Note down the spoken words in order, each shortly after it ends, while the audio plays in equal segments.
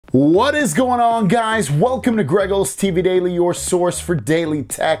What is going on, guys? Welcome to Greggles TV Daily, your source for daily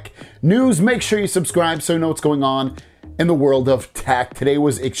tech news. Make sure you subscribe so you know what's going on in the world of tech. Today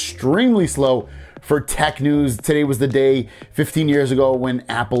was extremely slow for tech news. Today was the day 15 years ago when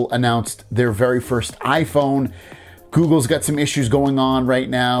Apple announced their very first iPhone. Google's got some issues going on right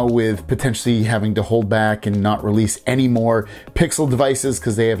now with potentially having to hold back and not release any more Pixel devices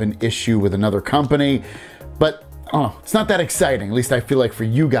because they have an issue with another company. But it's not that exciting, at least I feel like for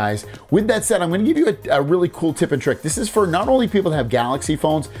you guys. With that said, I'm going to give you a really cool tip and trick. This is for not only people that have Galaxy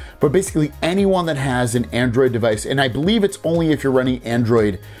phones, but basically anyone that has an Android device. And I believe it's only if you're running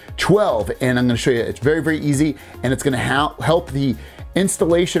Android 12. And I'm going to show you, it's very, very easy. And it's going to help the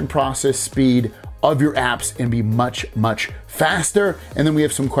installation process speed of your apps and be much, much faster. And then we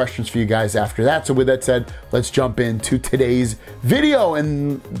have some questions for you guys after that. So with that said, let's jump into today's video.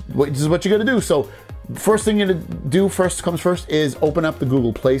 And this is what you're going to do. So first thing you're gonna do, first comes first, is open up the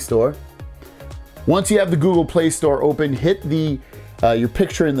Google Play Store. Once you have the Google Play Store open, hit the your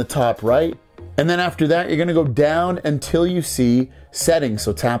picture in the top right. And then after that, you're gonna go down until you see settings.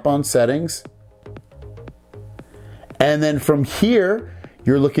 So tap on settings. And then from here,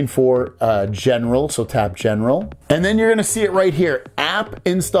 you're looking for general, so tap general. And then you're gonna see it right here, app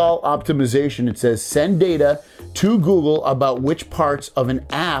install optimization. It says send data to Google about which parts of an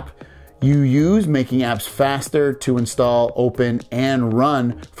app you use, making apps faster to install, open, and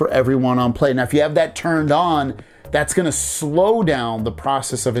run for everyone on Play. Now, if you have that turned on, that's gonna slow down the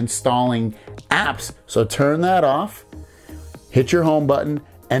process of installing apps. So turn that off, hit your home button,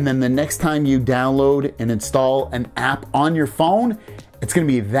 and then the next time you download and install an app on your phone, it's gonna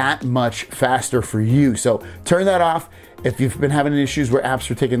be that much faster for you. So turn that off. If you've been having issues where apps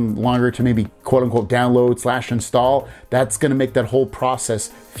are taking longer to maybe quote unquote download / install, that's gonna make that whole process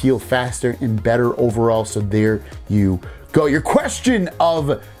feel faster and better overall. So there you go. Your question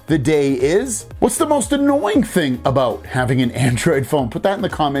of the day is, what's the most annoying thing about having an Android phone? Put that in the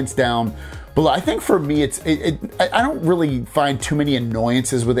comments down below. I think for me, I don't really find too many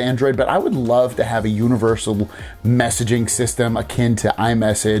annoyances with Android, but I would love to have a universal messaging system akin to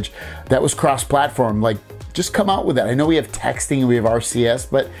iMessage that was cross-platform. Like, just come out with that. I know we have texting and we have RCS,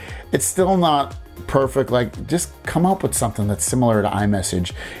 but it's still not perfect. Like, just come up with something that's similar to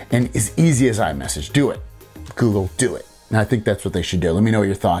iMessage and as easy as iMessage. Do it. Google, do it. And I think that's what they should do. Let me know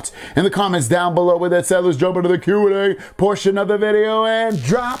your thoughts in the comments down below. With that said, let's jump into the Q&A portion of the video and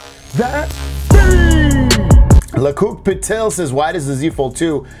drop that beat. Lakuk Patel says, why does the Z Fold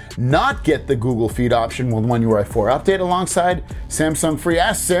 2 not get the Google Feed option with One UI 4 update alongside Samsung free?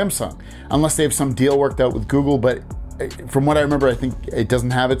 Ask Samsung, unless they have some deal worked out with Google, but from what I remember, I think it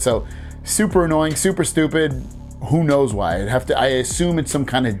doesn't have it. So super annoying, super stupid. Who knows why? I assume it's some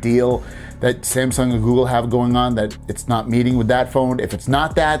kind of deal that Samsung and Google have going on that it's not meeting with that phone. If it's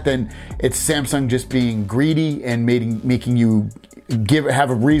not that, then it's Samsung just being greedy and making you have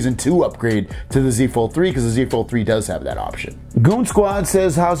a reason to upgrade to the Z Fold 3, because the Z Fold 3 does have that option. Goon Squad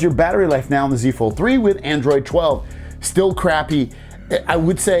says, how's your battery life now on the Z Fold 3 with Android 12? Still crappy. I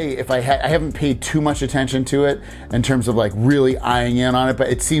would say if I haven't paid too much attention to it in terms of like really eyeing in on it, but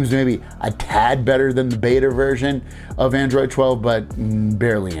it seems maybe a tad better than the beta version of Android 12, but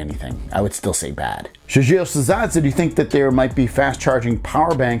barely anything. I would still say bad. Shajil Sazad said, do you think that there might be fast charging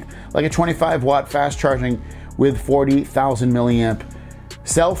power bank, like a 25 watt fast charging with 40,000 milliamp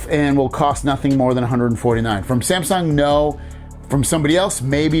self and will cost nothing more than $149? From Samsung, no. From somebody else,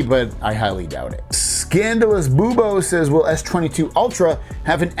 maybe, but I highly doubt it. Scandalous Boobo says, will S22 Ultra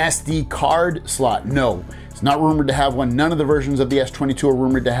have an SD card slot? No, it's not rumored to have one. None of the versions of the S22 are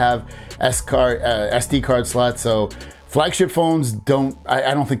rumored to have SD card slots. So flagship phones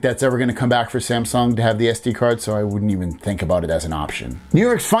I don't think that's ever gonna come back for Samsung to have the SD card, so I wouldn't even think about it as an option. New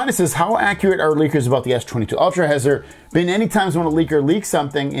York's Finest says, how accurate are leakers about the S22 Ultra? Has there been any times when a leaker leaks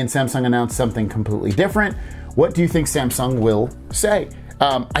something and Samsung announced something completely different? What do you think Samsung will say?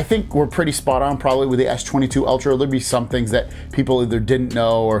 I think we're pretty spot on probably with the S22 Ultra. There'll be some things that people either didn't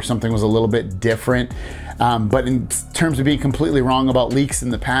know or something was a little bit different. But in terms of being completely wrong about leaks in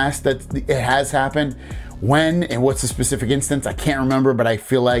the past, that it has happened. When and what's the specific instance, I can't remember, but I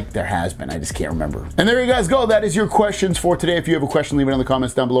feel like there has been. I just can't remember. And there you guys go. That is your questions for today. If you have a question, leave it in the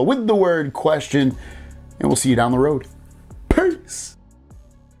comments down below with the word question, and we'll see you down the road. Peace.